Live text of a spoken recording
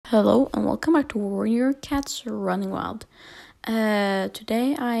Hello and welcome back to Warrior Cats Running Wild.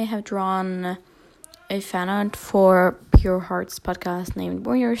 Today I have drawn a fan art for Pureheart's podcast named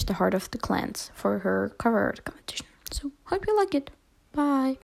Warriors, the Heart of the Clans for her cover art competition. So hope you like it. Bye.